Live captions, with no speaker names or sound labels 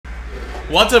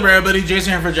What's up, everybody?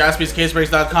 Jason here for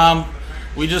JaspysCaseBreaks.com.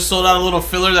 We just sold out a little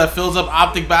filler that fills up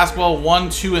Optic Basketball 1,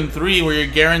 2, and 3, where you're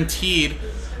guaranteed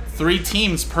 3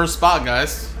 teams per spot,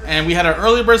 guys. And we had an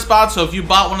early bird spot, so if you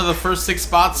bought one of the first 6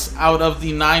 spots out of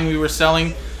the 9 we were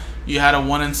selling, you had a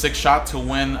 1 in 6 shot to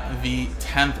win the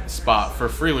 10th spot for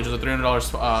free, which is a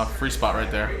 $300 free spot right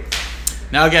there.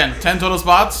 Now again, 10 total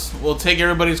spots. We'll take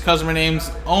everybody's customer names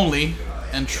only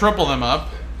and triple them up.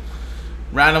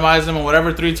 Randomize them, and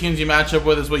whatever 3 teams you match up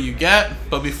with is what you get.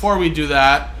 But before we do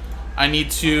that, I need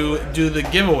to do the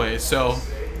giveaway. So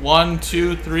 1,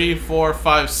 2, 3, 4,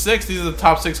 5, 6. These are the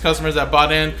top 6 customers that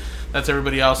bought in. That's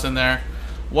everybody else in there.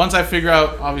 Once I figure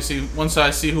out, obviously, once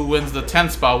I see who wins the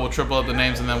 10th spot, we'll triple up the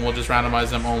names, and then we'll just randomize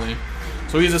them only.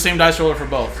 So we use the same dice roller for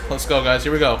both. Let's go, guys.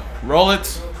 Here we go. Roll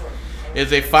it.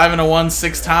 It's a 5 and a 1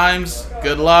 6 times.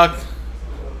 Good luck.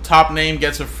 Top name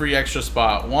gets a free extra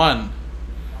spot. 1,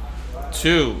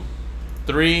 2,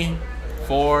 3,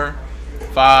 4,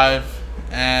 5,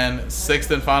 and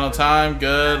 6th and final time.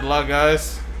 Good luck,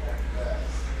 guys.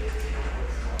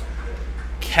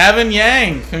 Kevin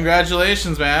Yang,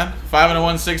 congratulations, man. 5 and a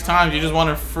 1 6 times. You just won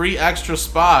a free extra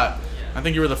spot. I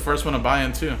think you were the first one to buy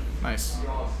in too. Nice.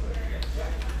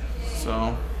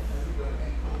 So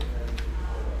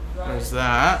there's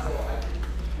that.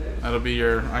 That'll be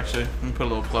your, actually, let me put a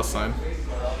little plus sign.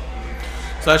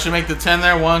 So that should make the 10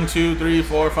 there. 1, 2, 3,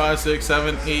 4, 5, 6,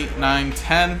 7, 8, 9,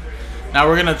 10. Now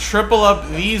we're going to triple up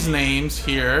these names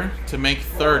here to make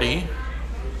 30.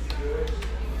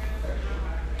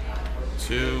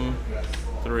 2,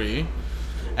 3.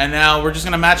 And now we're just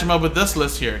going to match them up with this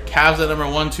list here. Cavs at number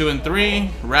 1, 2, and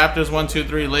 3. Raptors 1, 2,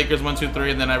 3. Lakers 1, 2,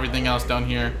 3. And then everything else down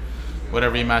here.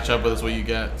 Whatever you match up with is what you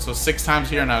get. So 6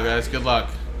 times here now, guys. Good luck.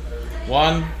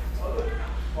 1,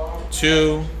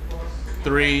 2,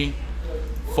 3,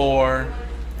 4,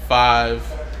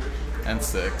 5, and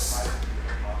 6.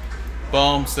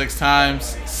 Boom, 6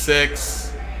 times.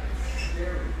 6.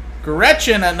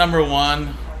 Gretchen at number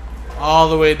 1. All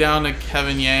the way down to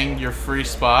Kevin Yang, your free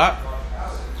spot.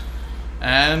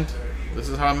 And this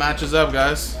is how it matches up,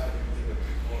 guys.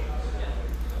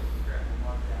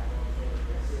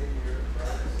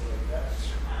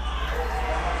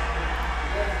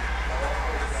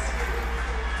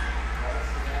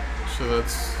 So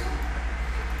that's,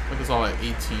 I think it's all at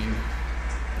 18.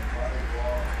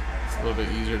 It's a little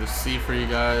bit easier to see for you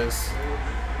guys.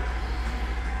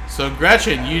 So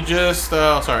Gretchen, you just,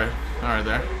 sorry, all right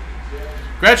there.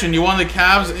 Gretchen, you won the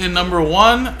Cavs in number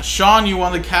 1. Sean, you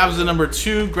won the Cavs in number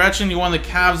 2. Gretchen, you won the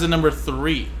Cavs in number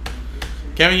 3.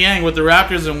 Kevin Yang with the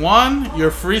Raptors in 1. Your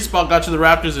free spot got you the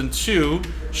Raptors in 2.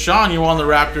 Sean, you won the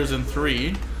Raptors in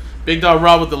 3. Big Dog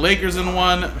Rob with the Lakers in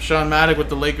 1. Sean Maddock with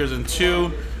the Lakers in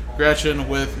 2. Gretchen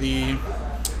with the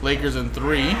Lakers in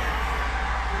 3.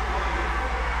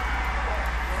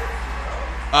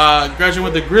 Gretchen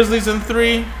with the Grizzlies in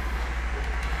 3.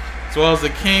 As well as the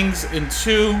Kings in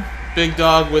 2. Big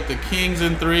Dog with the Kings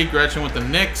in 3. Gretchen with the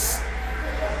Knicks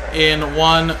in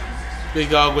 1. Big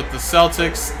Dog with the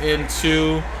Celtics in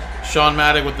 2. Sean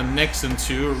Maddock with the Knicks in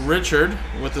 2. Richard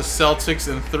with the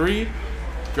Celtics in 3.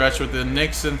 Gretchen with the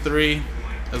Knicks in 3.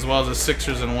 As well as the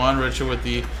Sixers in 1. Richard with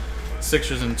the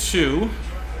Sixers in 2.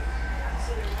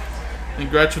 And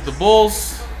Gretchen with the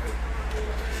Bulls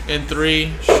in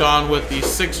 3. Sean with the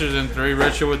Sixers in 3.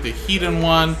 Richard with the Heat in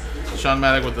 1. Sean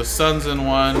Maddock with the Suns in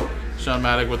 1. Sean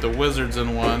Maddock with the Wizards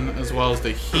in 1, as well as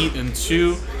the Heat in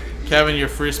 2. Kevin, your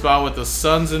free spot with the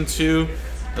Suns in 2,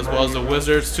 as well as the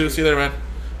Wizards 2. See there,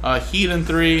 man. Heat in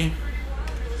 3.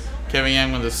 Kevin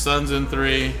Yang with the Suns in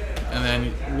 3, and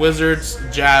then Wizards,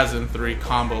 Jazz in 3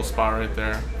 combo spot right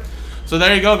there. So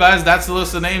there you go, guys. That's the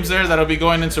list of names there that'll be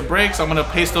going into breaks. I'm gonna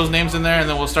paste those names in there, and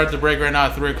then we'll start the break right now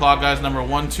at 3 o'clock, guys. Number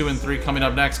 1, 2, and 3 coming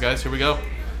up next, guys. Here we go.